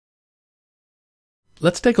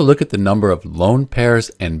Let's take a look at the number of lone pairs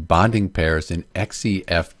and bonding pairs in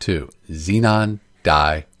XeF2, xenon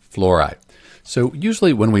difluoride. So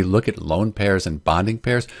usually when we look at lone pairs and bonding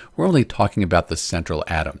pairs, we're only talking about the central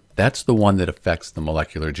atom. That's the one that affects the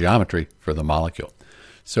molecular geometry for the molecule.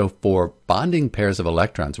 So for bonding pairs of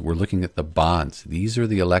electrons, we're looking at the bonds. These are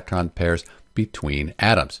the electron pairs between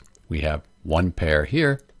atoms. We have one pair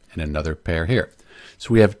here and another pair here. So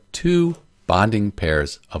we have two bonding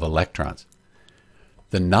pairs of electrons.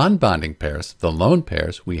 The non-bonding pairs, the lone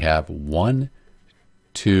pairs, we have 1,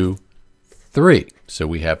 2, 3. So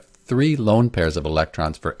we have 3 lone pairs of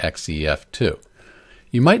electrons for XeF2.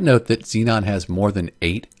 You might note that xenon has more than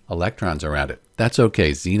 8 electrons around it. That's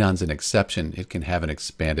okay. Xenon's an exception. It can have an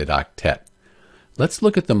expanded octet. Let's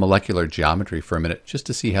look at the molecular geometry for a minute just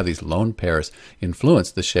to see how these lone pairs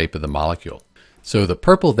influence the shape of the molecule. So the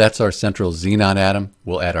purple, that's our central xenon atom.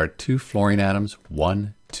 We'll add our 2 fluorine atoms,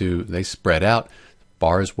 1, 2. They spread out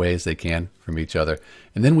far as way as they can from each other.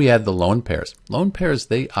 And then we add the lone pairs. Lone pairs,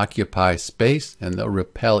 they occupy space and they'll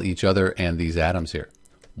repel each other and these atoms here.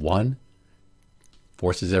 1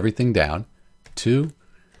 forces everything down, 2,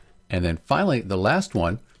 and then finally the last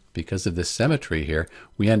one, because of the symmetry here,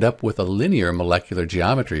 we end up with a linear molecular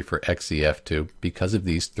geometry for XeF2 because of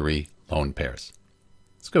these 3 lone pairs.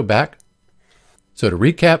 Let's go back. So to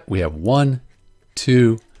recap, we have 1,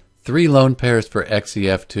 2, 3 lone pairs for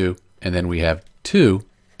XeF2, and then we have 2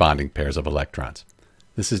 bonding pairs of electrons.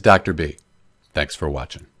 This is Dr. B. Thanks for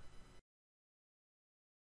watching.